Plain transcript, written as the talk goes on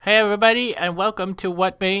Hey everybody, and welcome to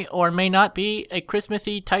what may or may not be a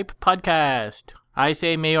Christmassy type podcast. I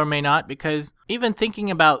say may or may not because even thinking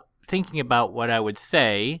about what I would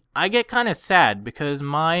say, I get kind of sad because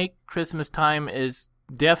my Christmas time is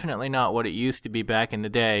definitely not what it used to be back in the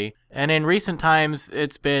day. And in recent times,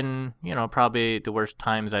 it's been, probably the worst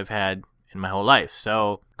times I've had in my whole life.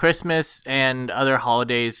 So Christmas and other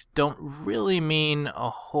holidays don't really mean a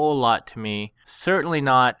whole lot to me. Certainly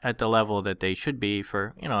not at the level that they should be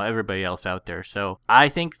for, everybody else out there. So I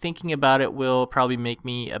think thinking about it will probably make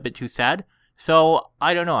me a bit too sad. So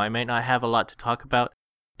I don't know. I might not have a lot to talk about.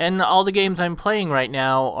 And all the games I'm playing right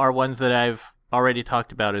now are ones that I've already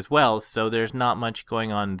talked about as well. So there's not much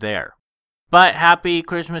going on there. But happy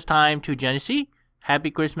Christmas time to Genesee.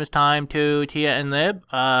 Happy Christmas time to Tia and Lib.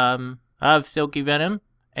 Of Silky Venom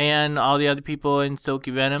and all the other people in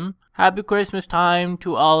Silky Venom. Happy Christmas time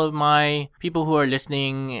to all of my people who are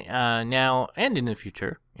listening now and in the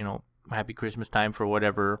future. Happy Christmas time for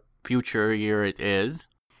whatever future year it is.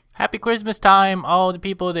 Happy Christmas time, all the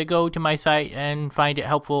people that go to my site and find it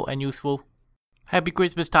helpful and useful. Happy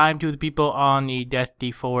Christmas time to the people on the Death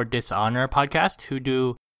D4 Dishonor podcast who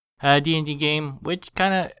do a D&D game, which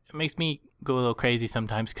kind of makes me go a little crazy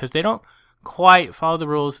sometimes because they don't quite follow the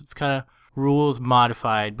rules. It's kind of rules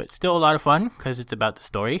modified, but still a lot of fun because it's about the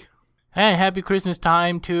story. And happy Christmas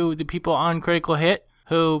time to the people on Critical Hit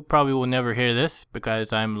who probably will never hear this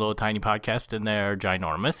because I'm a little tiny podcast and they're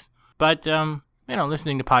ginormous. But,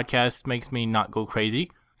 listening to podcasts makes me not go crazy.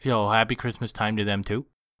 So happy Christmas time to them too.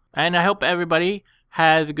 And I hope everybody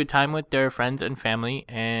has a good time with their friends and family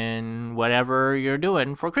and whatever you're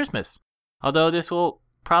doing for Christmas. Although this will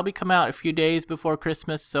probably come out a few days before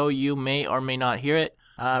Christmas, so you may or may not hear it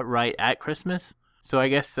right at Christmas. So I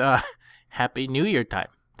guess Happy New Year time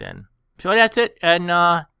then. So that's it, and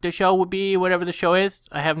the show will be whatever the show is.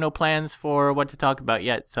 I have no plans for what to talk about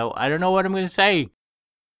yet, so I don't know what I'm going to say.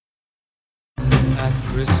 At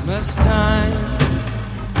Christmas time,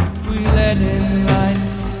 we let in light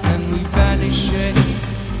and we banish it.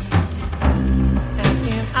 And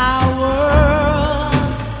in our world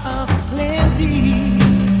of plenty,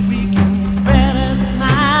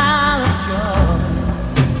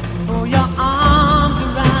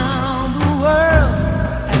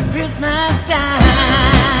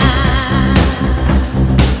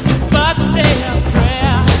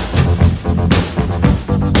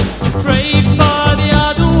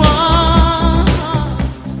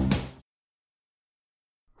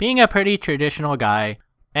 Being a pretty traditional guy,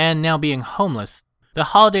 and now being homeless, the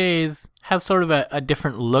holidays have sort of a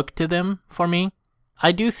different look to them for me.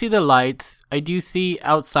 I do see the lights, I do see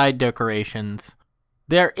outside decorations.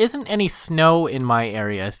 There isn't any snow in my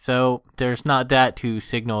area, so there's not that to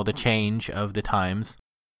signal the change of the times.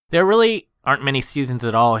 There really aren't many seasons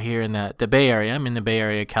at all here in the Bay Area. I'm in the Bay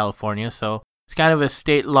Area, California, so it's kind of a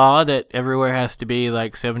state law that everywhere has to be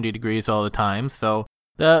like 70 degrees all the time, so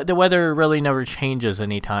the weather really never changes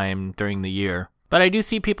any time during the year. But I do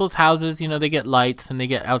see people's houses, they get lights and they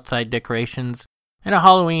get outside decorations. And at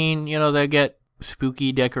Halloween, they get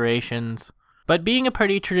spooky decorations. But being a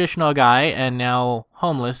pretty traditional guy and now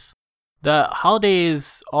homeless, the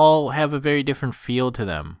holidays all have a very different feel to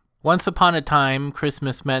them. Once upon a time,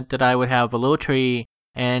 Christmas meant that I would have a little tree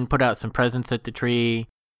and put out some presents at the tree.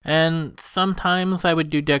 And sometimes I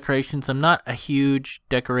would do decorations. I'm not a huge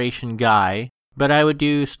decoration guy, but I would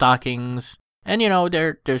do stockings. And,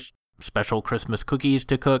 there's special Christmas cookies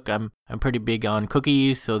to cook. I'm pretty big on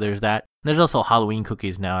cookies, so there's that. There's also Halloween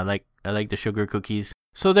cookies now. I like the sugar cookies.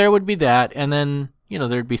 So there would be that, and then,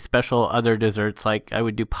 there'd be special other desserts, like I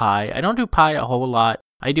would do pie. I don't do pie a whole lot.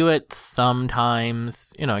 I do it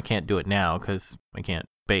sometimes. I can't do it now because I can't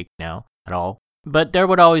bake now at all. But there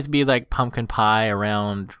would always be like pumpkin pie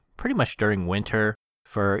around pretty much during winter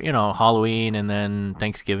for, Halloween and then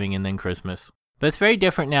Thanksgiving and then Christmas. But it's very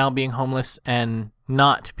different now being homeless and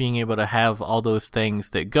not being able to have all those things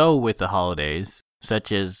that go with the holidays,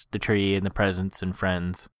 such as the tree and the presents and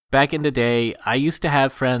friends. Back in the day, I used to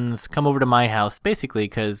have friends come over to my house, basically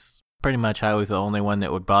because pretty much I was the only one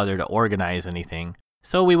that would bother to organize anything.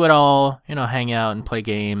 So we would all, hang out and play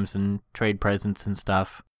games and trade presents and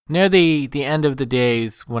stuff. Near the end of the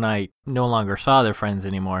days when I no longer saw their friends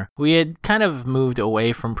anymore, we had kind of moved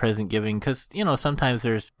away from present giving because, sometimes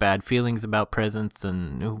there's bad feelings about presents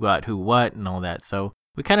and who got who what and all that. So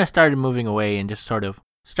we kind of started moving away and just sort of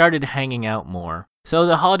started hanging out more. So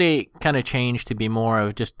the holiday kind of changed to be more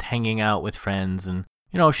of just hanging out with friends and,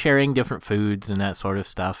 sharing different foods and that sort of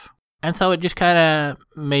stuff. And so it just kind of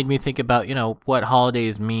made me think about, what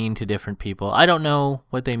holidays mean to different people. I don't know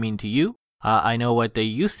what they mean to you. I know what they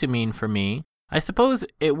used to mean for me. I suppose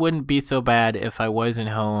it wouldn't be so bad if I wasn't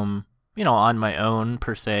home, on my own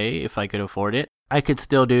per se, if I could afford it. I could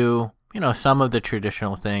still do, some of the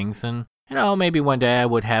traditional things, and maybe one day I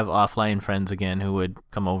would have offline friends again who would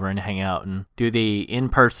come over and hang out and do the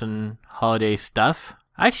in-person holiday stuff.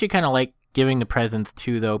 I actually kind of like giving the presents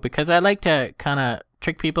too, though, because I like to kind of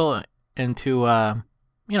trick people into,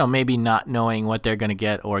 maybe not knowing what they're going to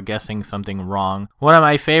get or guessing something wrong. One of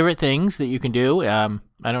my favorite things that you can do,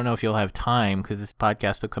 I don't know if you'll have time because this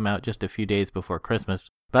podcast will come out just a few days before Christmas,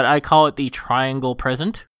 but I call it the triangle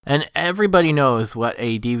present. And everybody knows what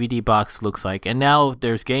a DVD box looks like. And now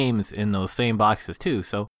there's games in those same boxes too.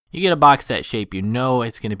 So you get a box set shape,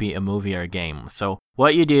 it's going to be a movie or a game. So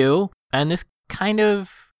what you do, and this kind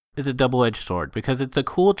of is a double-edged sword because it's a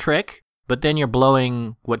cool trick, but then you're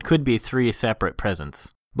blowing what could be 3 separate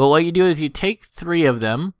presents. But what you do is you take 3 of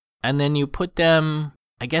them and then you put them,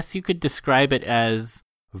 I guess you could describe it as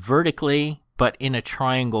vertically, but in a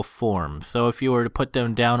triangle form. So if you were to put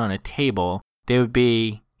them down on a table, they would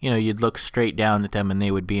be, you'd look straight down at them and they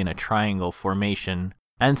would be in a triangle formation.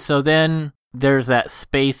 And so then there's that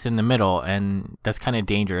space in the middle, and that's kind of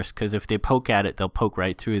dangerous because if they poke at it, they'll poke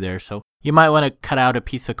right through there. So you might want to cut out a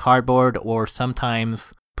piece of cardboard or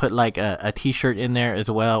sometimes put like a t-shirt in there as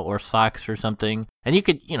well, or socks or something. And you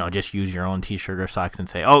could, just use your own t-shirt or socks and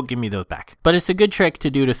say, oh, give me those back. But it's a good trick to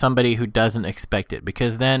do to somebody who doesn't expect it,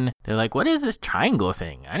 because then they're like, what is this triangle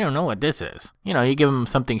thing? I don't know what this is. You give them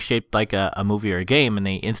something shaped like a movie or a game and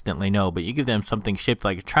they instantly know, but you give them something shaped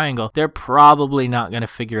like a triangle, they're probably not going to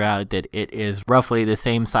figure out that it is roughly the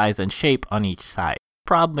same size and shape on each side.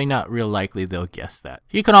 Probably not real likely they'll guess that.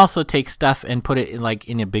 You can also take stuff and put it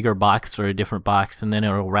in a bigger box or a different box, and then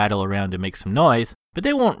it'll rattle around and make some noise, but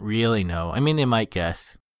they won't really know. I mean, they might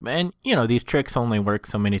guess. And, these tricks only work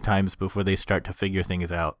so many times before they start to figure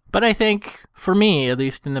things out. But I think, for me, at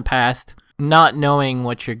least in the past, not knowing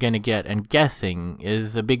what you're going to get and guessing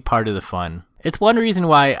is a big part of the fun. It's one reason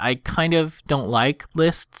why I kind of don't like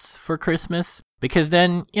lists for Christmas. Because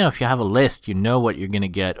then, if you have a list, you know what you're going to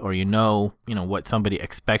get, or you know what somebody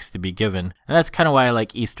expects to be given. And that's kind of why I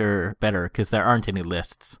like Easter better, because there aren't any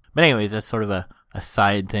lists. But anyways, that's sort of a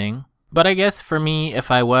side thing. But I guess for me, if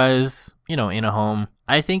I was, in a home,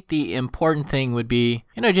 I think the important thing would be,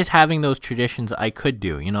 just having those traditions I could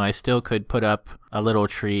do. I still could put up a little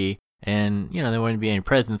tree and, there wouldn't be any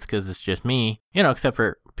presents because it's just me, except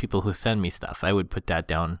for people who send me stuff. I would put that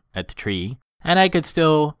down at the tree. And I could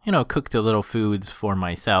still, cook the little foods for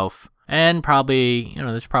myself. And probably,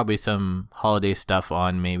 there's probably some holiday stuff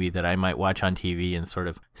on maybe that I might watch on TV and sort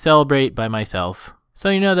of celebrate by myself. So,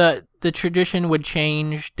 the tradition would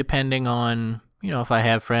change depending on, if I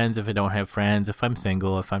have friends, if I don't have friends, if I'm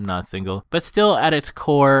single, if I'm not single. But still, at its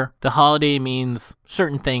core, the holiday means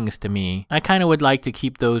certain things to me. I kind of would like to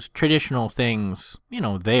keep those traditional things,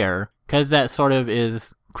 there, because that sort of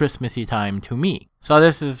is Christmassy time to me. So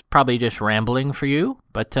this is probably just rambling for you,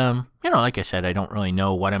 but like I said, I don't really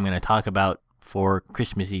know what I'm going to talk about for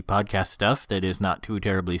Christmassy podcast stuff that is not too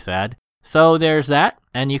terribly sad. So there's that,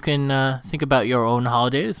 and you can think about your own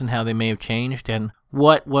holidays and how they may have changed and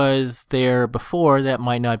what was there before that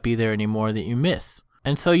might not be there anymore that you miss.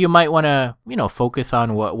 And so you might want to, focus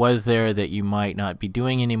on what was there that you might not be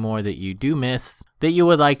doing anymore that you do miss, that you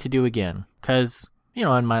would like to do again. Because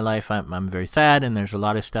in my life, I'm very sad, and there's a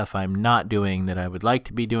lot of stuff I'm not doing that I would like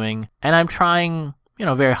to be doing. And I'm trying,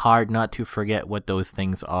 very hard not to forget what those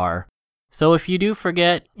things are. So if you do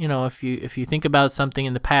forget, if you think about something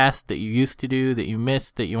in the past that you used to do, that you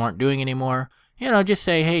missed, that you aren't doing anymore, just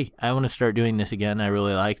say, hey, I want to start doing this again. I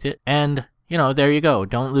really liked it. And, there you go.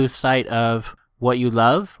 Don't lose sight of what you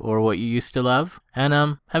love or what you used to love. And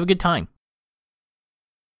have a good time.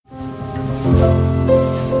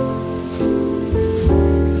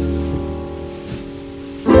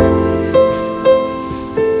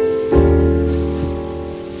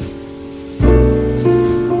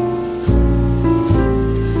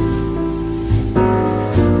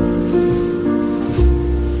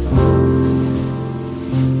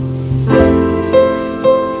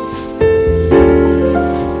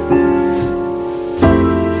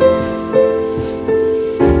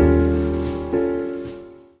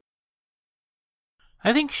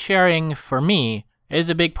 I think sharing, for me, is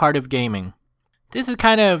a big part of gaming. This is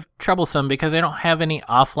kind of troublesome because I don't have any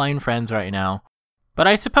offline friends right now. But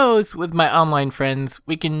I suppose with my online friends,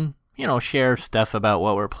 we can, share stuff about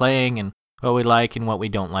what we're playing and what we like and what we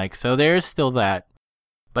don't like. So there's still that.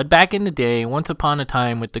 But back in the day, once upon a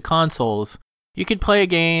time with the consoles, you could play a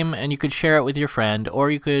game and you could share it with your friend,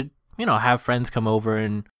 or you could, have friends come over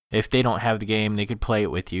and if they don't have the game, they could play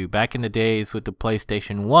it with you. Back in the days with the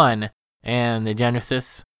PlayStation 1, and the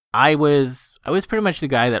Genesis, I was pretty much the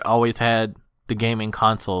guy that always had the gaming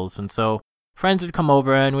consoles, and so friends would come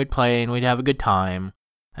over and we'd play and we'd have a good time,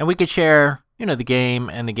 and we could share, the game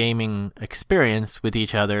and the gaming experience with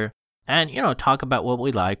each other, and talk about what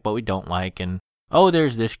we like, what we don't like, and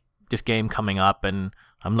there's this game coming up, and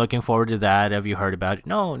I'm looking forward to that. Have you heard about it?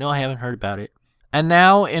 No, I haven't heard about it. And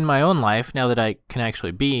now in my own life, now that I can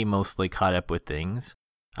actually be mostly caught up with things,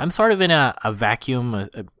 I'm sort of in a vacuum,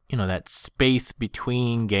 that space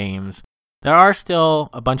between games. There are still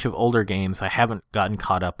a bunch of older games I haven't gotten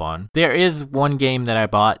caught up on. There is one game that I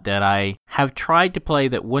bought that I have tried to play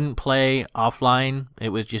that wouldn't play offline. It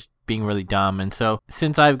was just being really dumb. And so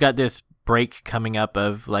since I've got this break coming up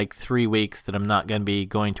of like 3 weeks that I'm not going to be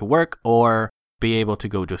going to work or be able to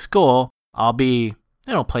go to school, I'll be,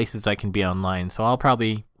 places I can be online. So I'll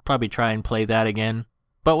probably try and play that again.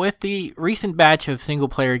 But with the recent batch of single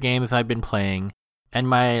player games I've been playing and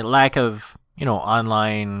my lack of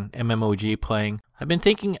online MMOG playing, I've been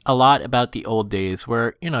thinking a lot about the old days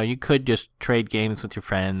where, you could just trade games with your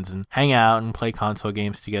friends and hang out and play console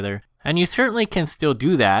games together. And you certainly can still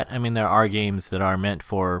do that. I mean, there are games that are meant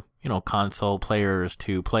for, console players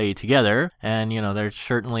to play together. And, there's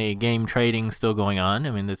certainly game trading still going on.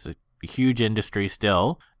 I mean, there's a huge industry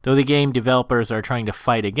still, though the game developers are trying to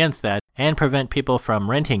fight against that and prevent people from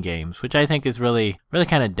renting games, which I think is really, really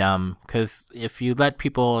kind of dumb, because if you let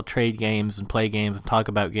people trade games and play games and talk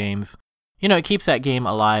about games, it keeps that game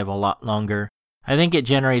alive a lot longer. I think it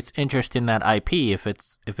generates interest in that IP if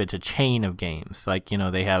it's a chain of games, like,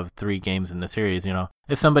 they have 3 games in the series,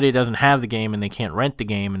 if somebody doesn't have the game and they can't rent the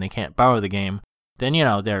game and they can't borrow the game, then,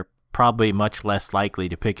 they're probably much less likely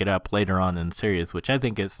to pick it up later on in the series, which I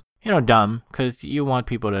think is, dumb, because you want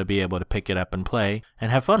people to be able to pick it up and play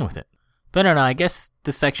and have fun with it. But I don't know, I guess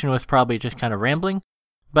this section was probably just kind of rambling,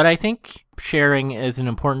 but I think sharing is an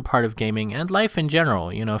important part of gaming and life in general.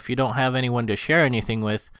 If you don't have anyone to share anything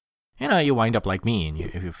with, you wind up like me, and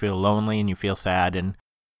if you feel lonely and you feel sad, and,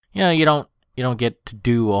 you don't get to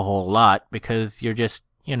do a whole lot because you're just,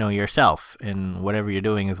 yourself, and whatever you're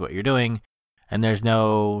doing is what you're doing, and there's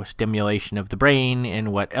no stimulation of the brain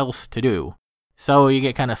in what else to do. So you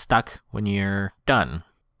get kind of stuck when you're done.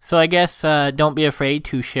 So I guess don't be afraid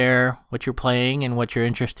to share what you're playing and what you're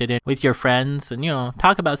interested in with your friends, and,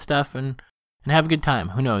 talk about stuff and have a good time.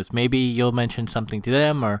 Who knows? Maybe you'll mention something to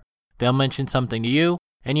them, or they'll mention something to you,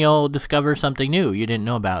 and you'll discover something new you didn't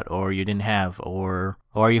know about, or you didn't have, or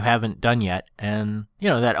you haven't done yet. And,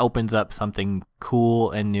 that opens up something cool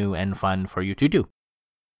and new and fun for you to do.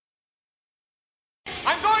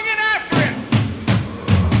 I'm going in after him!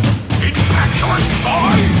 Impetuous boy!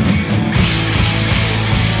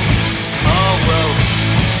 Oh, well,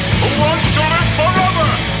 who wants to live forever?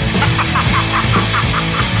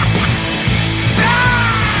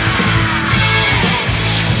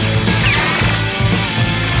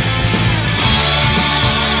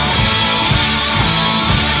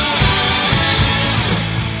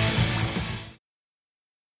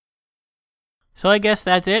 So I guess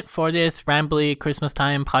that's it for this rambly Christmas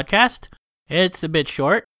time podcast. It's a bit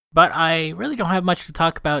short, but I really don't have much to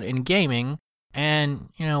talk about in gaming. And,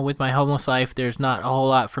 with my homeless life, there's not a whole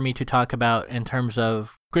lot for me to talk about in terms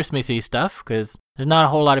of Christmassy stuff, because there's not a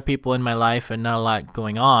whole lot of people in my life and not a lot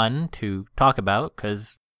going on to talk about,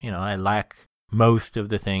 because, I lack most of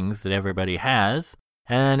the things that everybody has.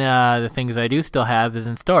 And the things I do still have is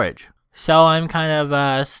in storage. So I'm kind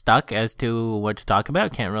of stuck as to what to talk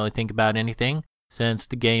about. Can't really think about anything since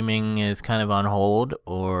the gaming is kind of on hold,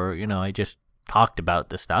 or, I just talked about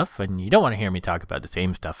the stuff, and you don't want to hear me talk about the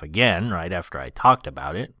same stuff again right after I talked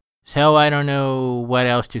about it. So I don't know what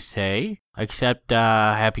else to say, except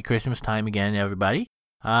happy Christmas time again, everybody.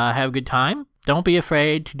 Have a good time. Don't be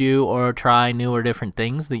afraid to do or try new or different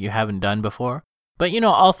things that you haven't done before. But,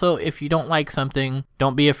 also, if you don't like something,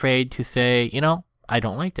 don't be afraid to say, I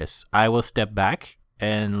don't like this. I will step back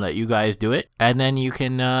and let you guys do it, and then you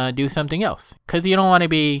can do something else. Because you don't want to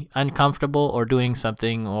be uncomfortable or doing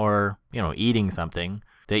something or, eating something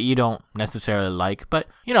that you don't necessarily like. But,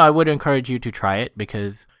 I would encourage you to try it,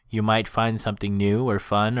 because you might find something new or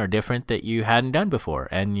fun or different that you hadn't done before.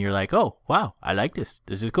 And you're like, oh, wow, I like this.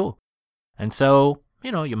 This is cool. And so,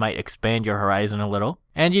 you might expand your horizon a little.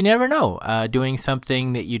 And you never know, doing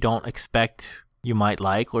something that you don't expect you might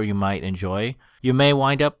like or you might enjoy, you may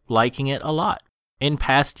wind up liking it a lot. In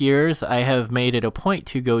past years, I have made it a point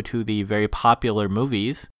to go to the very popular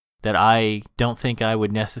movies that I don't think I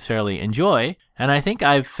would necessarily enjoy. And I think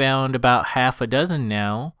I've found about half a dozen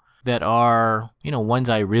now that are, ones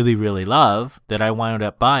I really, really love that I wound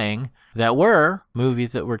up buying that were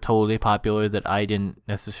movies that were totally popular that I didn't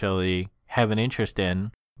necessarily have an interest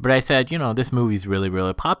in, But I said, this movie's really,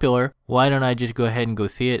 really popular. Why don't I just go ahead and go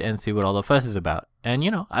see it and see what all the fuss is about? And,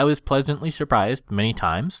 I was pleasantly surprised many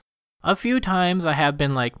times. A few times I have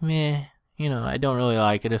been like, meh, I don't really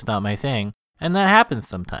like it. It's not my thing. And that happens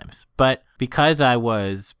sometimes. But because I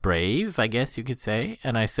was brave, I guess you could say,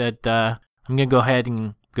 and I said, I'm going to go ahead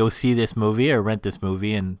and go see this movie or rent this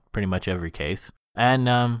movie in pretty much every case. And,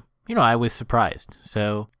 I was surprised.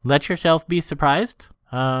 So let yourself be surprised.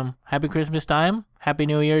 Happy Christmas time. Happy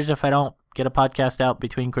New Year's if I don't get a podcast out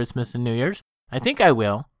between Christmas and New Year's. I think I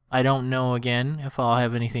will. I don't know again if I'll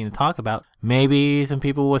have anything to talk about. Maybe some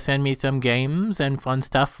people will send me some games and fun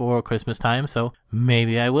stuff for Christmas time, so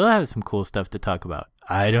maybe I will have some cool stuff to talk about.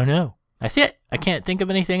 I don't know. That's it. I can't think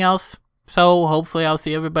of anything else. So hopefully I'll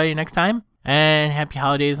see everybody next time. And happy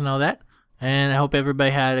holidays and all that. And I hope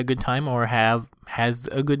everybody had a good time or has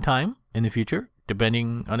a good time in the future,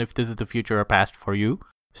 depending on if this is the future or past for you.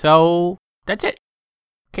 So that's it.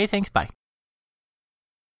 Okay, thanks. Bye.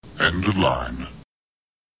 End of line.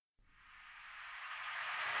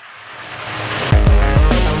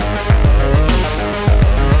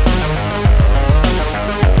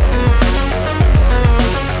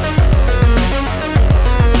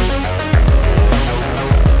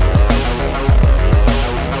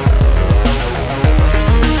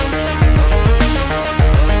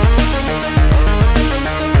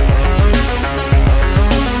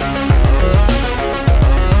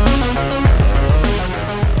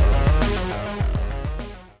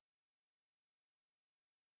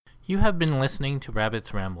 You have been listening to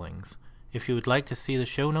Rabbit's Ramblings. If you would like to see the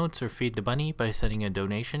show notes or feed the bunny by sending a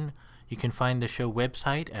donation, you can find the show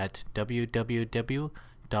website at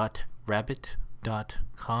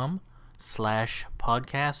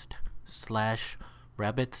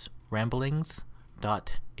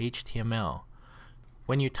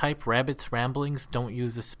When you type Rabbit's Ramblings, don't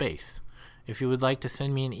use a space. If you would like to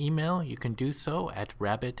send me an email, you can do so at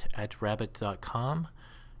rabbit@rabbit.com.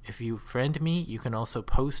 If you friend me, you can also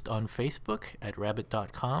post on Facebook at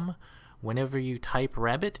rabbit.com. Whenever you type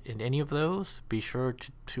rabbit in any of those, be sure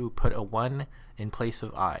to put a 1 in place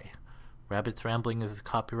of I. Rabbit's Rambling is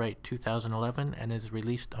copyright 2011 and is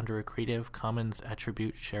released under a Creative Commons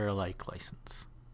Attribute Share Alike license.